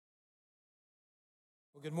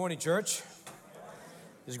Well, good morning, church.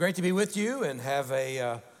 It's great to be with you and have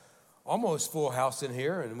a almost full house in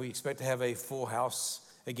here, and we expect to have a full house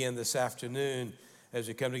again this afternoon as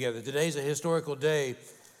we come together. Today's a historical day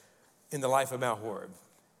in the life of Mount Horeb,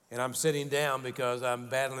 and I'm sitting down because I'm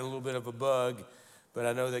battling a little bit of a bug, but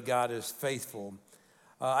I know that God is faithful.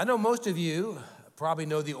 I know most of you probably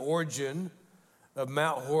know the origin of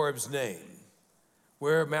Mount Horeb's name,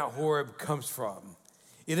 where Mount Horeb comes from.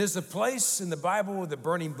 It is the place in the Bible with the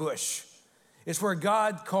burning bush. It's where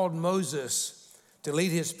God called Moses to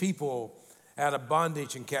lead his people out of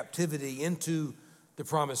bondage and captivity into the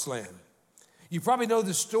promised land. You probably know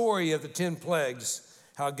the story of the 10 plagues,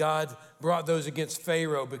 how God brought those against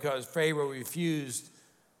Pharaoh because Pharaoh refused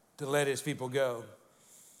to let his people go.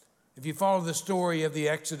 If you follow the story of the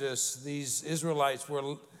Exodus, these Israelites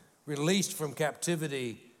were released from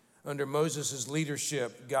captivity under Moses'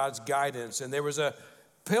 leadership, God's guidance, and there was a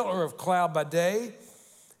pillar of cloud by day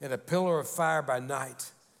and a pillar of fire by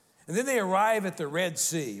night. And then they arrive at the Red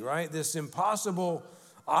Sea, right? This impossible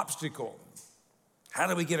obstacle. How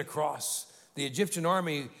do we get across? The Egyptian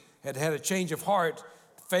army had a change of heart.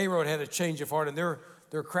 Pharaoh had a change of heart, and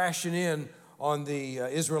they're crashing in on the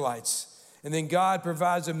Israelites. And then God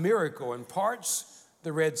provides a miracle and parts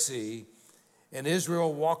the Red Sea, and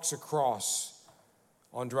Israel walks across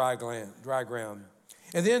on dry ground.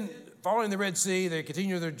 And then following the Red Sea, they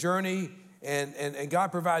continue their journey, and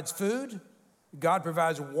God provides food, God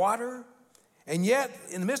provides water, and yet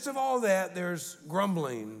in the midst of all that, there's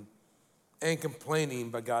grumbling and complaining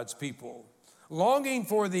by God's people, longing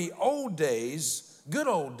for the old days, good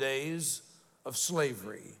old days of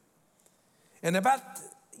slavery. And about,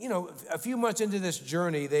 a few months into this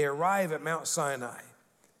journey, they arrive at Mount Sinai.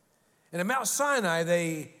 And at Mount Sinai,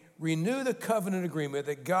 they renew the covenant agreement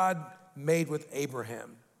that God made with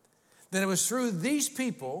Abraham. That it was through these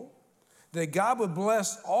people that God would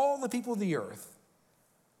bless all the people of the earth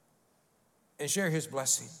and share his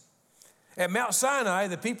blessing. At Mount Sinai,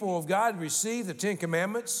 the people of God received the 10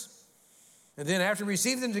 Commandments. And then after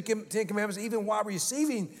receiving the 10 Commandments, even while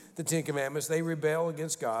receiving the 10 Commandments, they rebel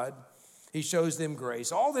against God. He shows them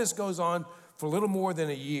grace. All this goes on for a little more than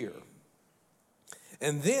a year.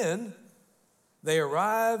 And then they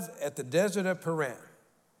arrive at the desert of Paran.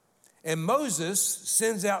 And Moses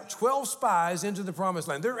sends out 12 spies into the promised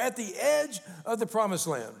land. They're at the edge of the promised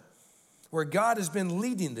land where God has been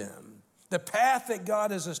leading them, the path that God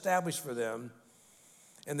has established for them.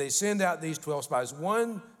 And they send out these 12 spies,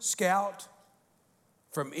 one scout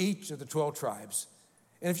from each of the 12 tribes.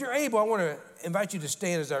 And if you're able, I want to invite you to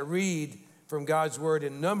stand as I read from God's word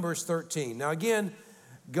in Numbers 13. Now again,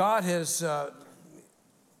 God has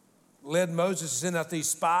led Moses to send out these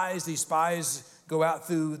spies. These spies go out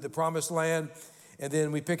through the promised land, and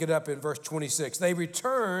then we pick it up in verse 26. They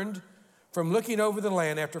returned from looking over the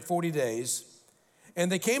land after 40 days,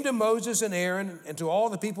 and they came to Moses and Aaron and to all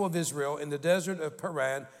the people of Israel in the desert of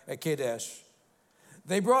Paran at Kadesh.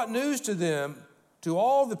 They brought news to them, to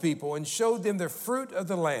all the people, and showed them the fruit of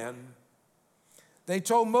the land. They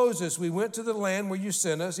told Moses, "We went to the land where you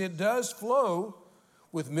sent us. It does flow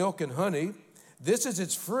with milk and honey. This is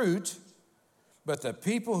its fruit. But the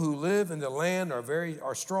people who live in the land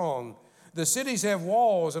are strong. The cities have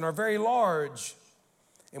walls and are very large."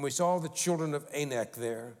 And we saw the children of Anak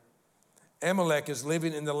there. Amalek is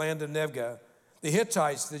living in the land of Negev. The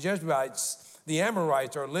Hittites, the Jebusites, the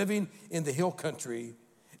Amorites are living in the hill country.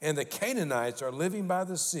 And the Canaanites are living by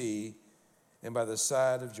the sea and by the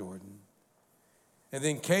side of Jordan. And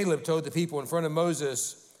then Caleb told the people in front of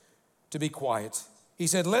Moses to be quiet. He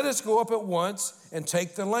said, "Let us go up at once and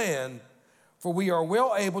take the land, for we are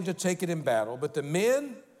well able to take it in battle." But the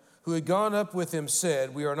men who had gone up with him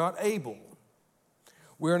said, "We are not able.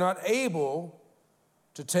 We are not able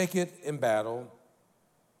to take it in battle."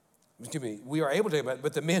 Excuse me, we are able to take it in battle.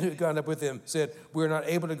 But the men who had gone up with him said, "We are not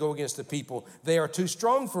able to go against the people. They are too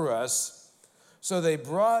strong for us." So they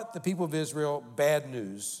brought the people of Israel bad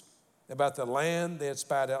news about the land they had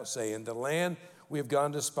spied out, saying, "The land we have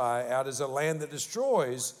gone to spy out is a land that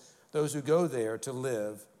destroys those who go there to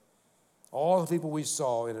live. All the people we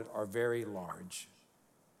saw in it are very large."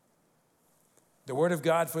 The word of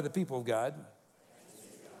God for the people of God.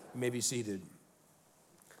 You may be seated.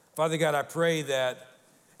 Father God, I pray that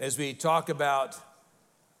as we talk about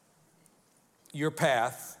your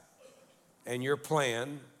path and your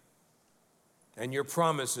plan and your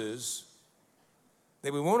promises,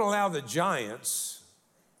 that we won't allow the giants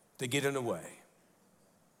to get in the way.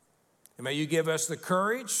 And may you give us the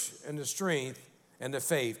courage and the strength and the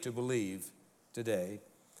faith to believe today.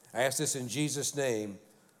 I ask this in Jesus' name,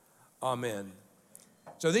 amen.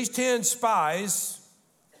 So these 10 spies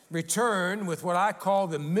returned with what I call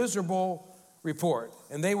the miserable report.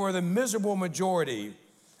 And they were the miserable majority.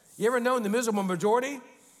 You ever known the miserable majority?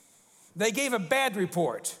 They gave a bad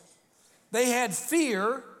report. They had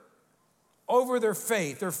fear over their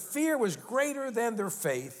faith. Their fear was greater than their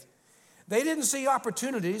faith. They didn't see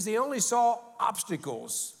opportunities. They only saw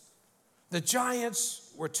obstacles. The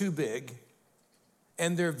giants were too big,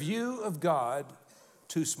 and their view of God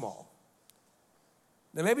too small.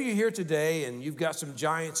 Now, maybe you're here today and you've got some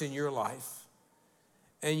giants in your life,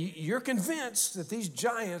 and you're convinced that these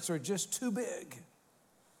giants are just too big.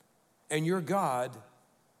 And your God,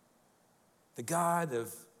 the God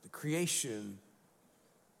of the creation,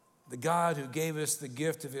 the God who gave us the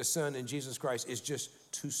gift of his Son in Jesus Christ, is just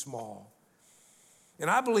too small. And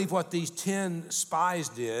I believe what these 10 spies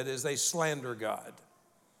did is they slander God.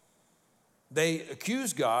 They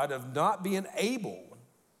accuse God of not being able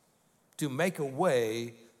to make a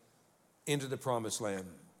way into the promised land.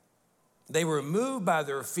 They were moved by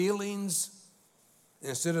their feelings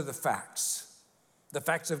instead of the facts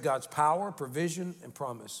of God's power, provision, and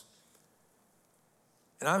promise.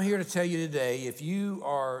 And I'm here to tell you today, if you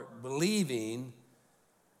are believing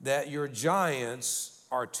that your giants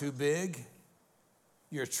are too big,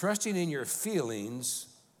 you're trusting in your feelings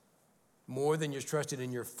more than you're trusting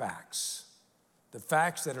in your facts. The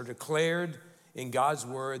facts that are declared in God's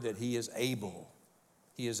word that he is able.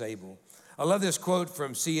 He is able. I love this quote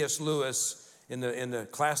from C.S. Lewis in the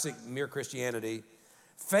classic Mere Christianity.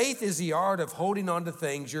 Faith is the art of holding on to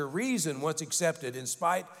things your reason once accepted in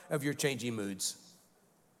spite of your changing moods.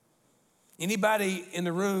 Anybody in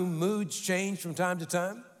the room, moods change from time to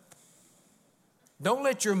time? Don't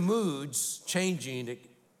let your moods changing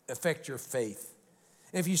affect your faith.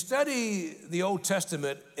 If you study the Old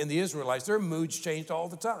Testament and the Israelites, their moods changed all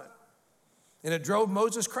the time. And it drove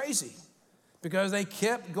Moses crazy because they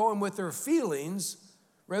kept going with their feelings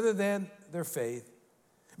rather than their faith.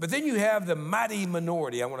 But then you have the mighty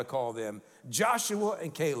minority, I want to call them, Joshua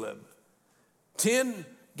and Caleb. 10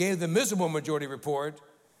 gave the miserable majority report,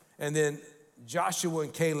 and then Joshua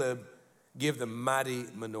and Caleb give the mighty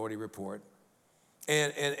minority report.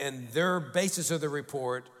 And their basis of the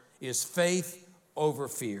report is faith over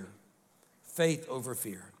fear. Faith over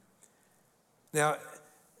fear. Now,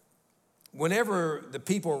 whenever the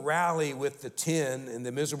people rally with the 10 in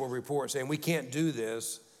the miserable report saying, we can't do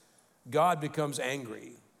this, God becomes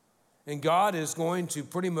angry. And God is going to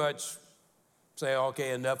pretty much say,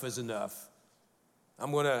 okay, enough is enough.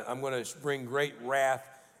 I'm going to bring great wrath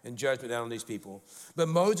and judgment down on these people. But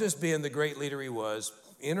Moses, being the great leader he was,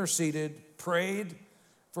 interceded, prayed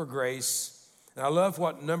for grace. And I love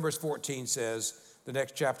what Numbers 14 says, the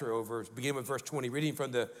next chapter over, beginning with verse 20, reading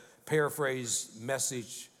from the paraphrase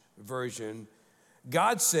Message version.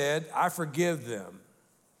 God said, I forgive them.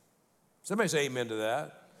 Somebody say amen to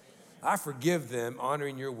that. I forgive them,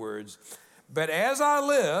 honoring your words. But as I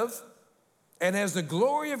live, and as the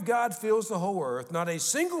glory of God fills the whole earth, not a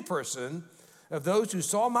single person of those who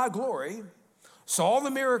saw my glory, saw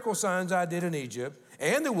the miracle signs I did in Egypt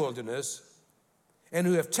and the wilderness, and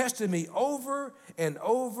who have tested me over and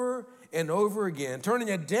over and over again, turning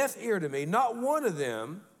a deaf ear to me, not one of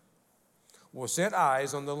them will set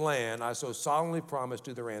eyes on the land I so solemnly promised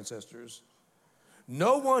to their ancestors.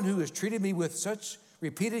 No one who has treated me with such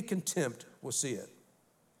repeated contempt will see it.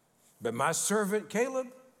 But my servant Caleb,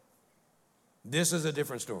 this is a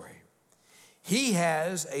different story. He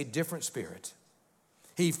has a different spirit.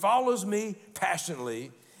 He follows me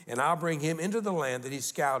passionately, and I'll bring him into the land that he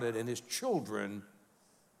scouted, and his children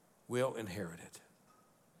will inherit it.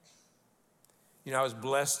 You know, I was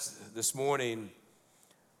blessed this morning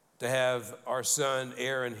to have our son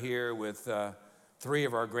Aaron here with 3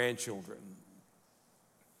 of our grandchildren.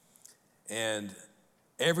 And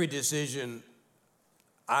every decision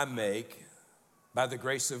I make, by the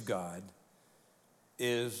grace of God,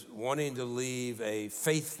 is wanting to leave a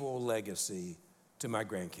faithful legacy to my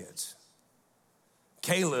grandkids.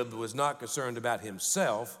 Caleb was not concerned about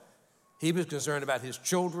himself. He was concerned about his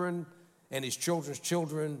children and his children's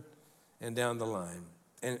children and down the line.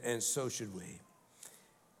 And so should we.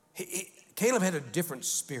 Caleb had a different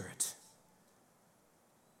spirit.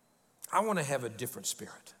 I want to have a different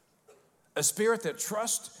spirit. A spirit that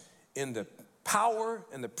trusts in the power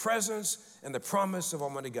and the presence and the promise of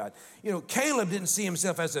Almighty God. You know, Caleb didn't see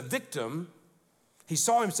himself as a victim. He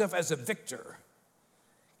saw himself as a victor.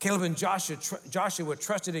 Caleb and Joshua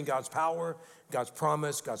trusted in God's power, God's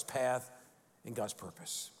promise, God's path, and God's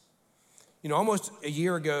purpose. You know, almost a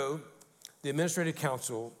year ago, the administrative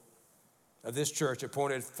council of this church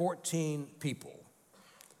appointed 14 people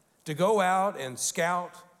to go out and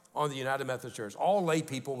scout on the United Methodist Church, all lay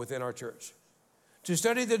people within our church, to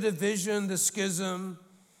study the division, the schism,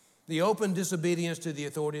 the open disobedience to the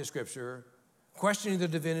authority of Scripture, questioning the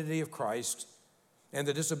divinity of Christ, and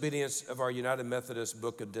the disobedience of our United Methodist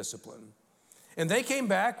Book of Discipline. And they came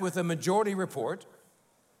back with a majority report.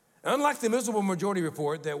 Unlike the miserable majority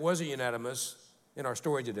report that wasn't unanimous in our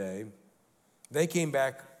story today, they came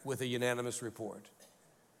back with a unanimous report.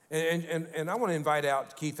 And I want to invite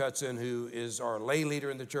out Keith Hudson, who is our lay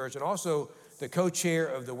leader in the church and also the co-chair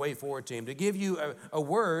of the Way Forward team, to give you a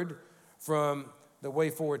word from the Way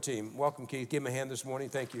Forward team. Welcome, Keith. Give him a hand this morning.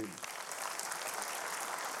 Thank you.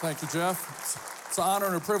 Thank you, Jeff. It's an honor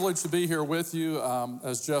and a privilege to be here with you.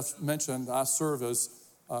 As Jeff mentioned, I serve as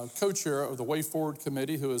co-chair of the Way Forward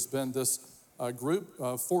Committee, who has been this group,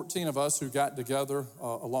 14 of us who got together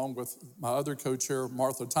along with my other co-chair,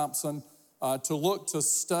 Martha Thompson, to look, to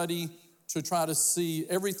study, to try to see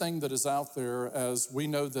everything that is out there, as we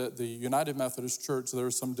know that the United Methodist Church,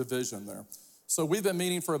 there's some division there. So we've been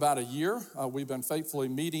meeting for about a year. We've been faithfully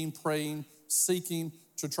meeting, praying, seeking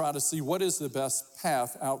to try to see what is the best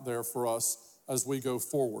path out there for us as we go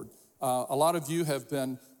forward. A lot of you have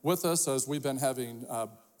been with us as we've been having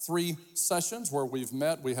 3 sessions where we've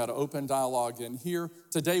met. We had an open dialogue in here.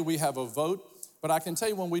 Today we have a vote. But I can tell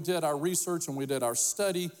you, when we did our research and we did our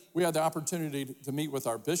study, we had the opportunity to meet with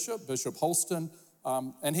our bishop, Bishop Holston,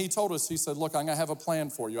 and he told us, he said, look, I'm gonna have a plan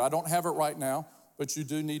for you. I don't have it right now, but you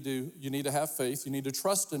need to have faith. You need to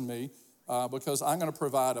trust in me because I'm gonna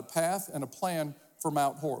provide a path and a plan for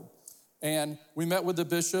Mount Horeb. And we met with the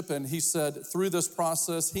bishop, and he said through this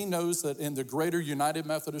process, he knows that in the greater United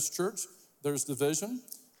Methodist Church, there's division.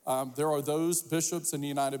 There are those bishops in the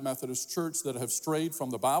United Methodist Church that have strayed from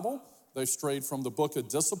the Bible. They've strayed from the Book of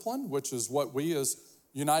Discipline, which is what we as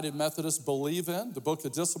United Methodists believe in. The Book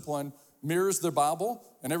of Discipline mirrors the Bible,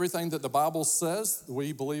 and everything that the Bible says,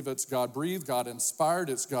 we believe it's God-breathed, God-inspired,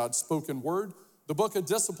 it's God's spoken word. The Book of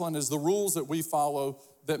Discipline is the rules that we follow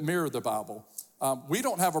that mirror the Bible. We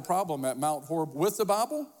don't have a problem at Mount Horeb with the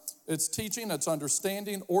Bible, its teaching, its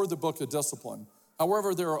understanding, or the Book of Discipline.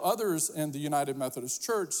 However, there are others in the United Methodist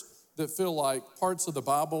Church that feel like parts of the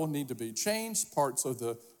Bible need to be changed, parts of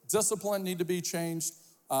the discipline need to be changed,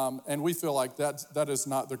 and we feel like that is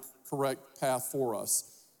not the correct path for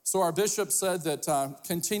us. So our bishop said that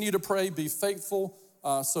continue to pray, be faithful.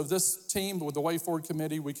 So this team with the Way Forward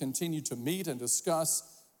Committee, we continue to meet and discuss.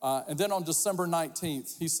 And then on December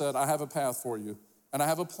 19th, he said, I have a path for you, and I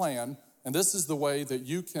have a plan, and this is the way that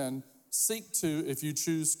you can seek to, if you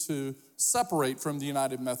choose to separate from the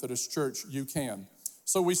United Methodist Church, you can.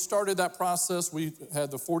 So we started that process. We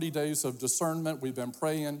had the 40 days of discernment. We've been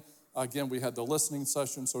praying. Again, we had the listening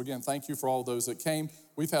session. So again, thank you for all those that came.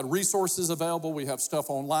 We've had resources available. We have stuff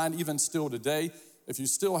online, even still today, if you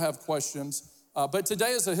still have questions. But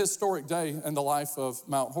today is a historic day in the life of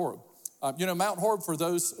Mount Horeb. Mount Horeb, for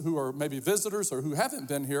those who are maybe visitors or who haven't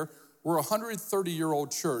been here, we're a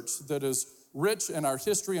 130-year-old church that is rich in our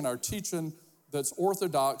history and our teaching, that's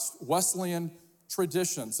Orthodox, Wesleyan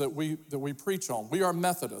traditions that we preach on. We are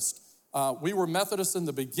Methodist. We were Methodist in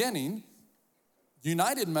the beginning.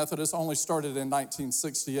 United Methodist only started in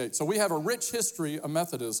 1968. So we have a rich history of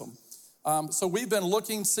Methodism. So we've been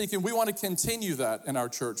looking, seeking. We want to continue that in our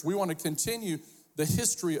church. We want to continue the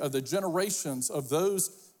history of the generations of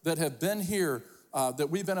those that have been here, that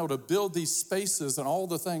we've been able to build these spaces and all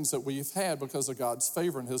the things that we've had because of God's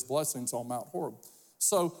favor and his blessings on Mount Horeb.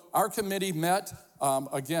 So our committee met,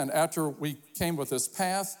 again, after we came with this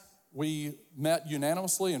path, we met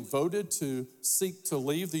unanimously and voted to seek to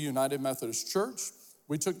leave the United Methodist Church.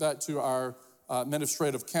 We took that to our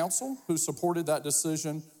administrative council, who supported that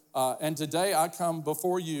decision. And today I come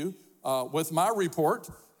before you with my report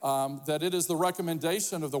that it is the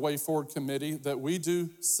recommendation of the Way Forward Committee that we do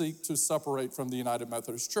seek to separate from the United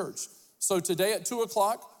Methodist Church. So today at 2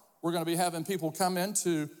 o'clock, we're going to be having people come in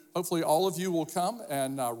to, hopefully all of you will come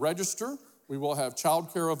and register. We will have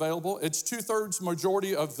childcare available. It's 2/3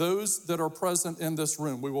 majority of those that are present in this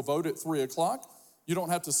room. We will vote at 3 o'clock. You don't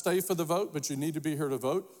have to stay for the vote, but you need to be here to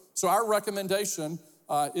vote. So our recommendation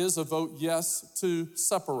is a vote yes to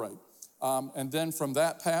separate. And then from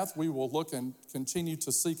that path, we will look and continue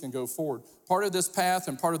to seek and go forward. Part of this path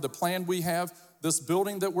and part of the plan we have, this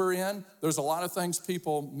building that we're in, there's a lot of things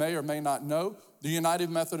people may or may not know. The United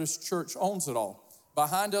Methodist Church owns it all.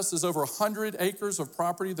 Behind us is over 100 acres of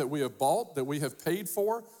property that we have bought, that we have paid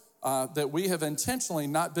for, that we have intentionally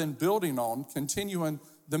not been building on, continuing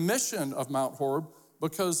the mission of Mount Horeb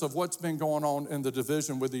because of what's been going on in the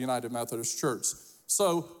division with the United Methodist Church.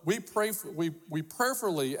 So we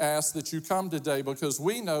prayerfully ask that you come today because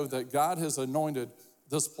we know that God has anointed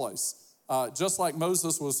this place. Just like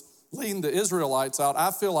Moses was leading the Israelites out,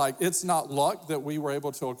 I feel like it's not luck that we were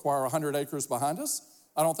able to acquire 100 acres behind us.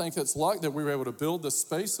 I don't think it's luck that we were able to build this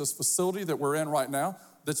space, this facility that we're in right now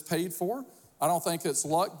that's paid for. I don't think it's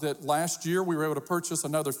luck that last year we were able to purchase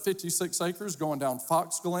another 56 acres going down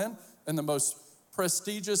Fox Glen in the most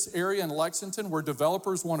prestigious area in Lexington where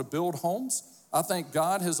developers want to build homes. I think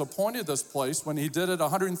God has appointed this place when he did it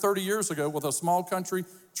 130 years ago with a small country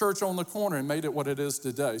church on the corner and made it what it is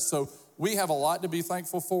today. So we have a lot to be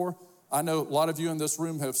thankful for. I know a lot of you in this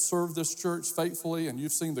room have served this church faithfully and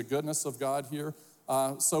you've seen the goodness of God here.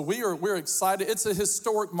 So we're excited. It's a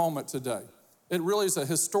historic moment today. It really is a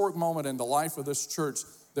historic moment in the life of this church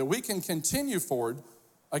that we can continue forward,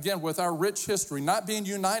 again, with our rich history, not being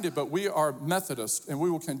united, but we are Methodist, and we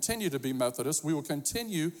will continue to be Methodist. We will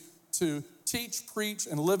continue to teach, preach,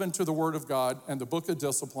 and live into the Word of God and the book of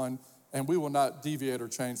discipline, and we will not deviate or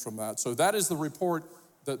change from that. So that is the report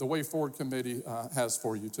that the Way Forward Committee has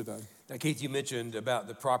for you today. Now, Keith, you mentioned about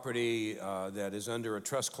the property that is under a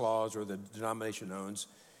trust clause or the denomination owns.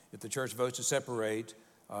 If the church votes to separate,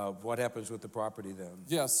 what happens with the property then?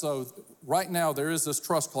 Yeah, so right now there is this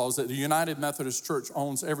trust clause that the United Methodist Church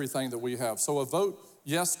owns everything that we have. So a vote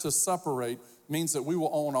yes to separate means that we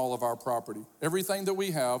will own all of our property. Everything that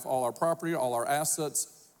we have, all our property, all our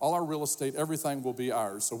assets, all our real estate, everything will be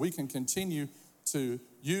ours. So we can continue to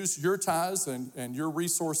use your tithes and your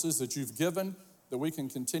resources that you've given, that we can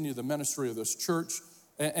continue the ministry of this church.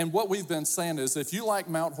 And what we've been saying is if you like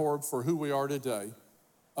Mount Horeb for who we are today,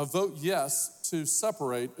 a vote yes to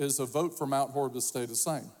separate is a vote for Mount Horeb to stay the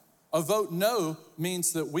same. A vote no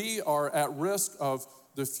means that we are at risk of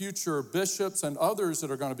the future bishops and others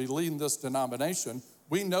that are going to be leading this denomination.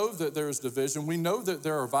 We know that there's division. We know that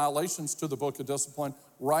there are violations to the book of discipline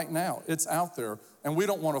right now. It's out there. And we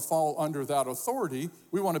don't want to fall under that authority.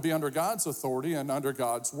 We want to be under God's authority and under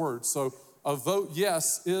God's word. So a vote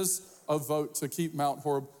yes is a vote to keep Mount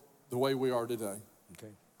Horeb the way we are today.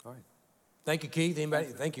 Okay, all right. Thank you, Keith. Anybody?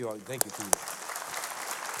 Thank you all. Thank you for you.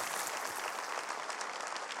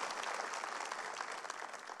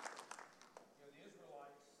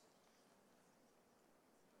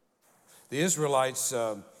 The Israelites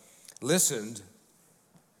listened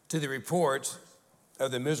to the report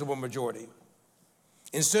of the miserable majority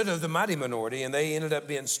instead of the mighty minority, and they ended up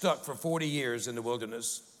being stuck for 40 years in the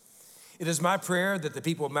wilderness. It is my prayer that the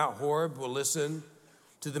people of Mount Horeb will listen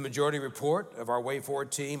to the majority report of our Way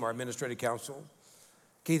Forward team, our administrative council.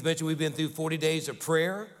 Keith mentioned we've been through 40 days of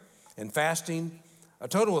prayer and fasting, a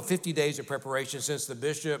total of 50 days of preparation since the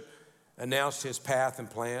bishop announced his path and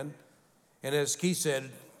plan. And as Keith said,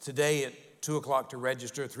 today at 2 o'clock to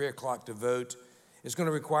register, 3 o'clock to vote, is going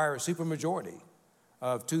to require a supermajority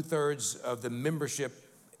of 2/3 of the membership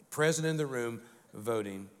present in the room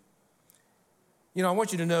voting. You know, I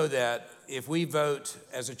want you to know that if we vote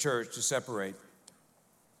as a church to separate,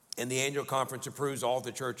 and the annual conference approves all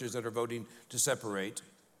the churches that are voting to separate,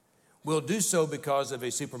 we'll do so because of a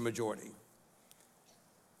supermajority.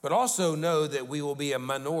 But also know that we will be a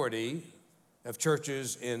minority of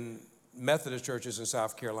churches in Methodist churches in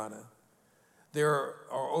South Carolina. There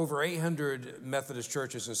are over 800 Methodist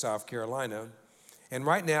churches in South Carolina, and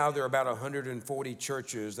right now there are about 140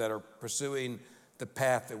 churches that are pursuing the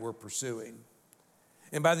path that we're pursuing.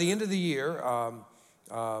 And by the end of the year,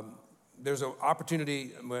 there's an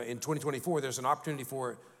opportunity, in 2024, there's an opportunity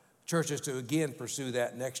for churches to again pursue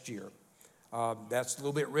that next year. That's a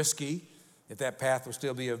little bit risky if that path will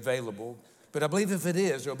still be available. But I believe if it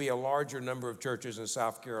is, there'll be a larger number of churches in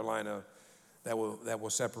South Carolina that will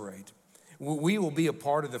separate. We will be a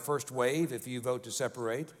part of the first wave if you vote to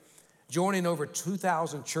separate, joining over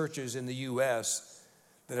 2,000 churches in the U.S.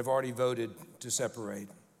 that have already voted to separate.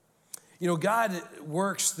 You know, God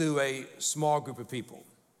works through a small group of people.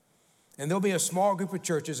 And there'll be a small group of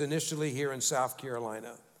churches initially here in South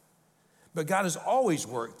Carolina. But God has always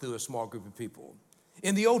worked through a small group of people.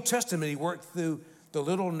 In the Old Testament, he worked through the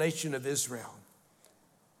little nation of Israel.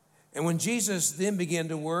 And when Jesus then began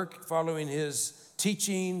to work following his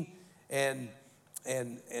teaching and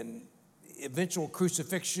eventual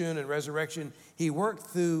crucifixion and resurrection, he worked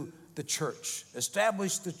through the church,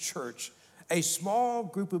 established the church, a small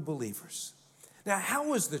group of believers. Now, how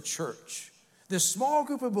was the church, this small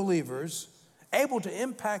group of believers, able to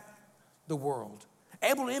impact the world,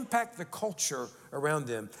 able to impact the culture around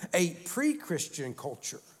them, a pre-Christian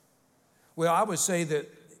culture? Well, I would say that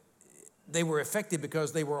they were effective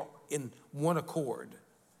because they were in one accord.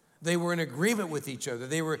 They were in agreement with each other.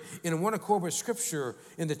 They were in one accord with Scripture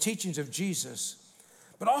in the teachings of Jesus.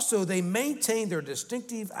 But also they maintained their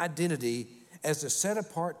distinctive identity as the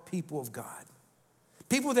set-apart people of God.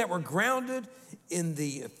 People that were grounded in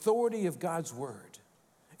the authority of God's word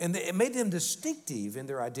and it made them distinctive in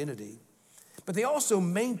their identity. But they also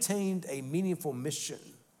maintained a meaningful mission.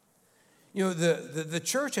 You know, the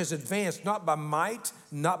church has advanced not by might,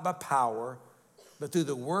 not by power, but through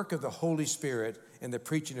the work of the Holy Spirit and the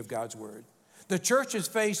preaching of God's word. The church has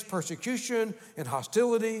faced persecution and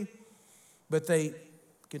hostility, but they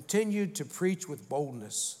continued to preach with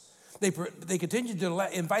boldness. They continued to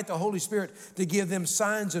invite the Holy Spirit to give them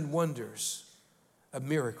signs and wonders of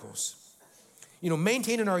miracles. You know,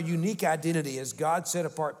 maintaining our unique identity as God set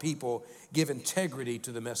apart people give integrity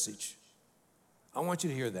to the message. I want you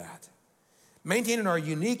to hear that. Maintaining our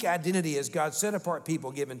unique identity as God set apart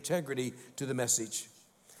people give integrity to the message.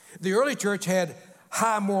 The early church had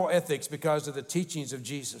high moral ethics because of the teachings of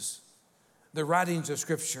Jesus, the writings of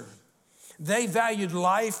Scripture. They valued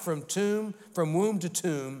life from womb to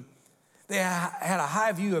tomb. They had a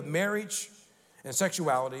high view of marriage and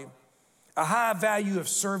sexuality, a high value of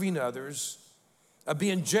serving others, of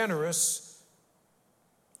being generous,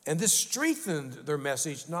 and this strengthened their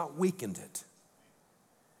message, not weakened it.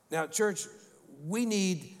 Now, church, we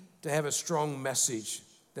need to have a strong message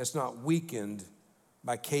that's not weakened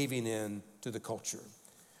by caving in to the culture.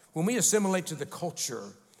 When we assimilate to the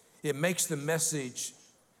culture, it makes the message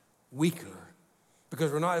weaker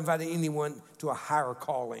because we're not inviting anyone to a higher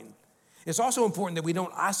calling. It's also important that we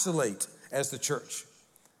don't isolate as the church,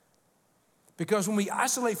 because when we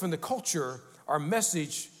isolate from the culture, our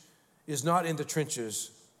message is not in the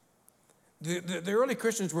trenches. The early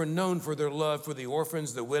Christians were known for their love for the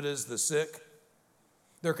orphans, the widows, the sick,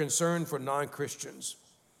 their concern for non-Christians.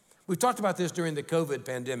 We talked about this during the COVID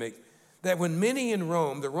pandemic, that when many in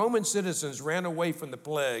Rome, the Roman citizens ran away from the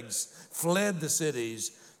plagues, fled the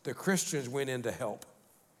cities, the Christians went in to help.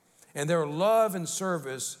 And their love and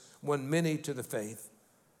service won many to the faith.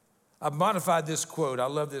 I've modified this quote. I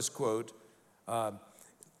love this quote.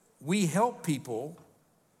 We help people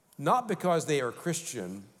not because they are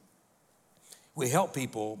Christian. We help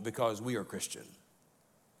people because we are Christian.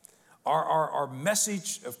 Our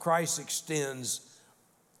message of Christ extends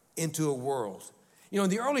into a world. You know,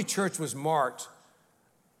 the early church was marked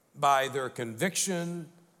by their conviction,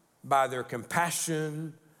 by their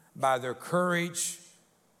compassion, by their courage,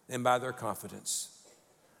 and by their confidence.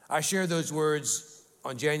 I shared those words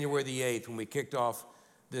on January the 8th when we kicked off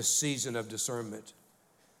this season of discernment.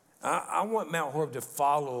 I want Mount Horeb to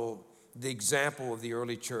follow the example of the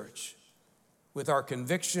early church with our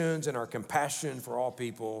convictions and our compassion for all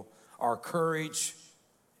people, our courage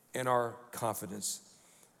and our confidence.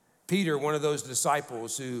 Peter, one of those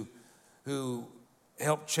disciples who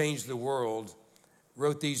helped change the world,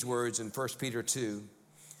 wrote these words in 1 Peter 2.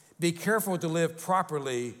 Be careful to live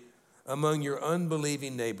properly among your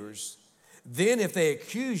unbelieving neighbors. Then if they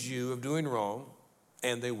accuse you of doing wrong,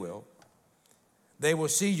 and they will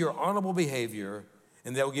see your honorable behavior,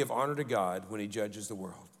 and they'll give honor to God when he judges the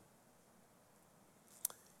world.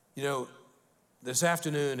 You know, this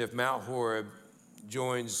afternoon, if Mount Horeb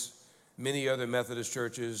joins many other Methodist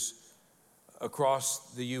churches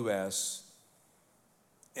across the U.S.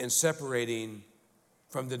 in separating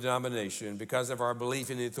from the denomination because of our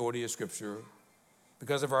belief in the authority of Scripture,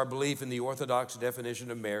 because of our belief in the Orthodox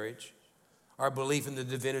definition of marriage, our belief in the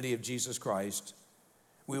divinity of Jesus Christ,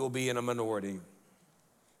 we will be in a minority.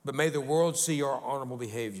 But may the world see our honorable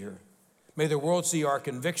behavior. May the world see our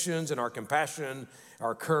convictions and our compassion,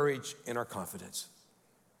 our courage and our confidence.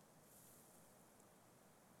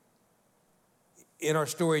 In our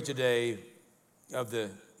story today of the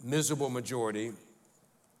miserable majority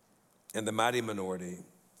and the mighty minority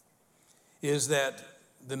is that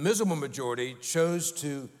the miserable majority chose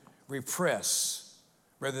to repress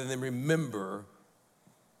rather than remember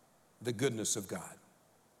the goodness of God.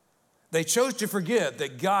 They chose to forget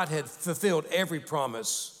that God had fulfilled every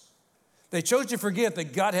promise. They chose to forget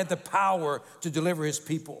that God had the power to deliver his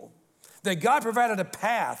people, that God provided a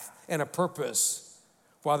path and a purpose,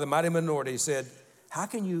 while the mighty minority said, how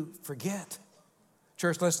can you forget?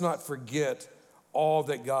 Church, let's not forget all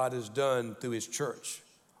that God has done through his church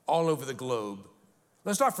all over the globe.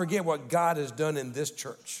 Let's not forget what God has done in this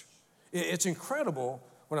church. It's incredible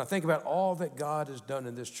when I think about all that God has done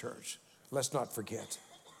in this church. Let's not forget.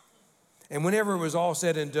 And whenever it was all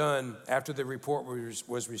said and done, after the report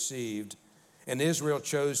was received, and Israel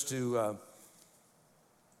chose to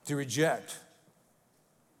reject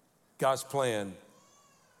God's plan,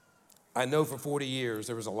 I know for 40 years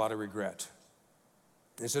there was a lot of regret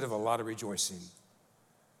instead of a lot of rejoicing.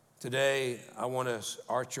 Today, I want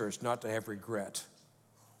our church not to have regret,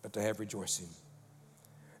 but to have rejoicing.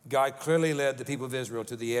 God clearly led the people of Israel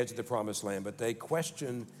to the edge of the promised land, but they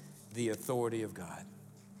questioned the authority of God.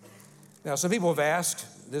 Now, some people have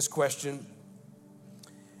asked this question,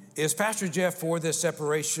 Is Pastor Jeff for this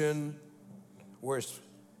separation, or is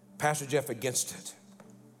Pastor Jeff against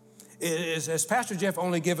it? Has Pastor Jeff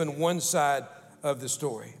only given one side of the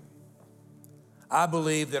story? I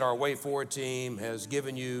believe that our Way Forward team has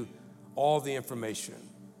given you all the information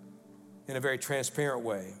in a very transparent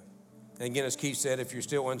way. And again, as Keith said, if you're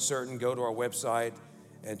still uncertain, go to our website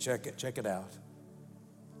and check it out.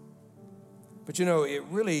 But you know, it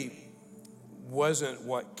really wasn't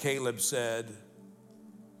what Caleb said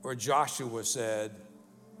or Joshua said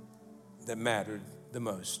that mattered the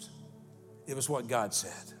most. It was what God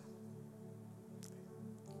said.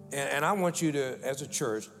 And I want you to, as a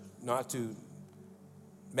church, not to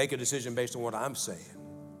make a decision based on what I'm saying.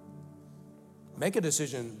 Make a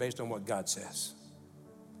decision based on what God says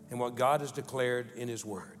and what God has declared in His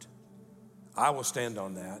Word. I will stand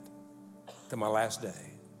on that to my last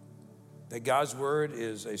day. That God's Word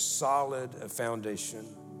is a solid foundation.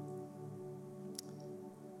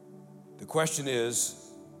 The question is,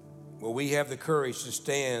 will we have the courage to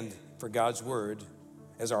stand for God's Word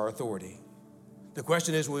as our authority? The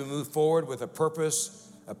question is, will we move forward with a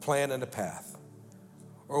purpose, a plan, and a path?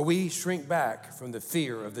 Or we shrink back from the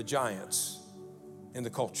fear of the giants in the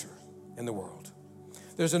culture, in the world?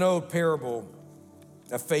 There's an old parable,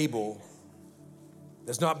 a fable,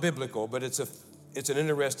 that's not biblical, but it's an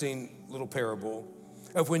interesting little parable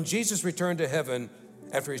of when Jesus returned to heaven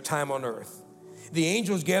after his time on earth. The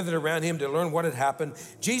angels gathered around him to learn what had happened.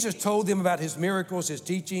 Jesus told them about his miracles, his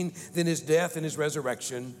teaching, then his death and his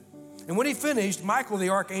resurrection. And when he finished, Michael the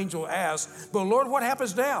archangel asked, "But Lord, what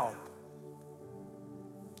happens now?"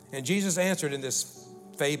 And Jesus answered in this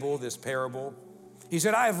fable, this parable. He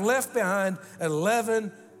said, "I have left behind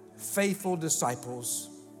 11 faithful disciples,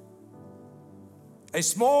 a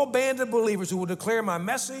small band of believers who will declare my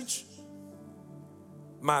message,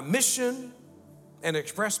 my mission, and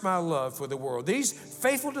express my love for the world. These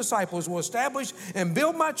faithful disciples will establish and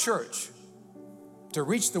build my church to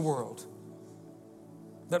reach the world."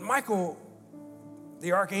 But Michael,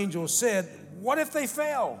 the archangel, said, "What if they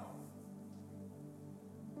fail?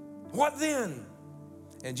 What then?"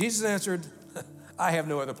 And Jesus answered, "I have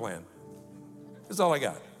no other plan. That's all I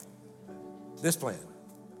got. This plan.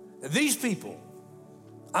 These people,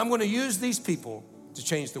 I'm going to use these people to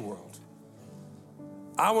change the world.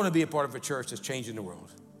 I want to be a part of a church that's changing the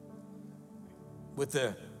world with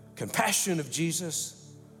the compassion of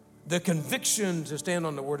Jesus, the conviction to stand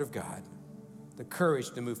on the Word of God, the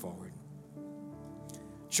courage to move forward.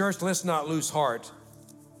 Church, let's not lose heart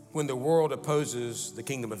when the world opposes the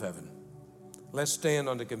kingdom of heaven. Let's stand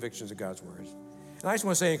on the convictions of God's Word. And I just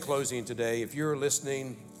want to say in closing today, if you're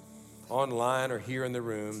listening online or here in the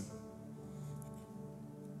room,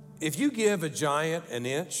 if you give a giant an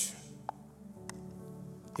inch,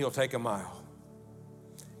 he'll take a mile.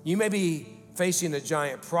 You may be facing a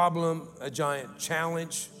giant problem, a giant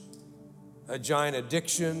challenge, a giant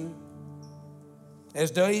addiction. As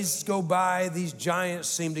days go by, these giants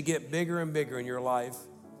seem to get bigger and bigger in your life.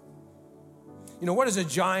 You know, what is a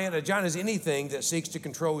giant? A giant is anything that seeks to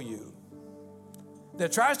control you,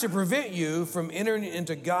 that tries to prevent you from entering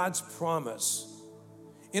into God's promise,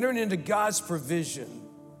 entering into God's provision.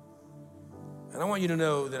 And I want you to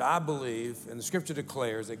know that I believe, and the scripture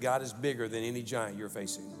declares, that God is bigger than any giant you're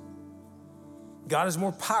facing. God is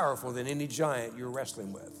more powerful than any giant you're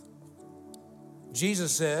wrestling with.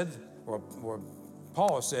 Jesus said, or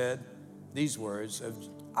Paul said these words of,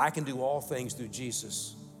 "I can do all things through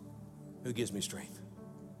Jesus who gives me strength."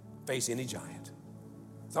 Face any giant.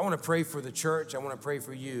 So I want to pray for the church. I want to pray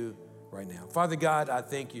for you right now. Father God, I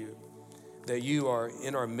thank you that you are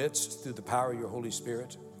in our midst through the power of your Holy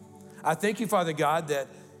Spirit. I thank you, Father God, that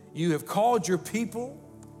you have called your people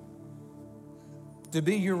to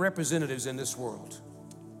be your representatives in this world,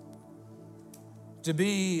 to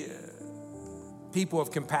be people of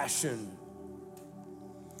compassion,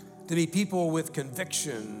 to be people with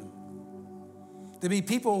conviction, to be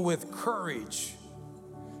people with courage,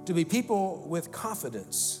 to be people with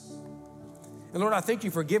confidence. And Lord, I thank you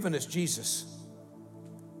for giving us Jesus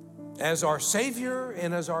as our Savior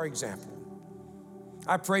and as our example.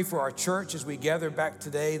 I pray for our church as we gather back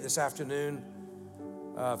today, this afternoon,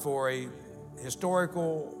 for a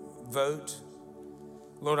historical vote.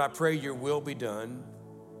 Lord, I pray your will be done.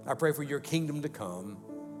 I pray for your kingdom to come.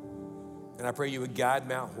 And I pray you would guide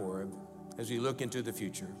Mount Horeb as we look into the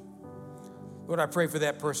future. Lord, I pray for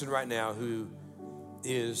that person right now who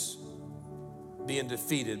is being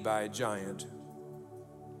defeated by a giant.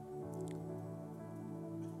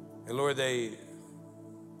 And Lord, they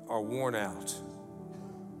are worn out.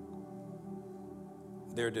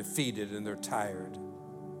 They're defeated and they're tired.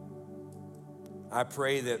 I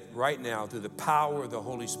pray that right now, through the power of the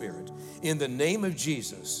Holy Spirit, in the name of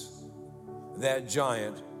Jesus, that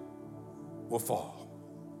giant will fall.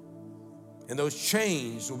 And those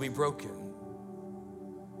chains will be broken.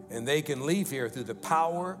 And they can leave here through the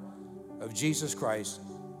power of Jesus Christ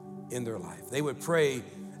in their life. They would pray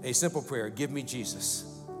a simple prayer: give me Jesus.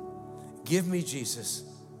 Give me Jesus,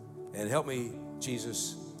 and help me,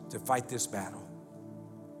 Jesus, to fight this battle.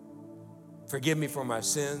 Forgive me for my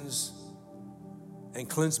sins and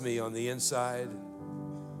cleanse me on the inside,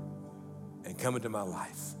 and come into my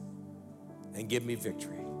life and give me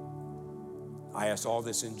victory. I ask all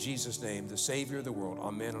this in Jesus' name, the Savior of the world.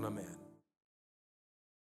 Amen and amen.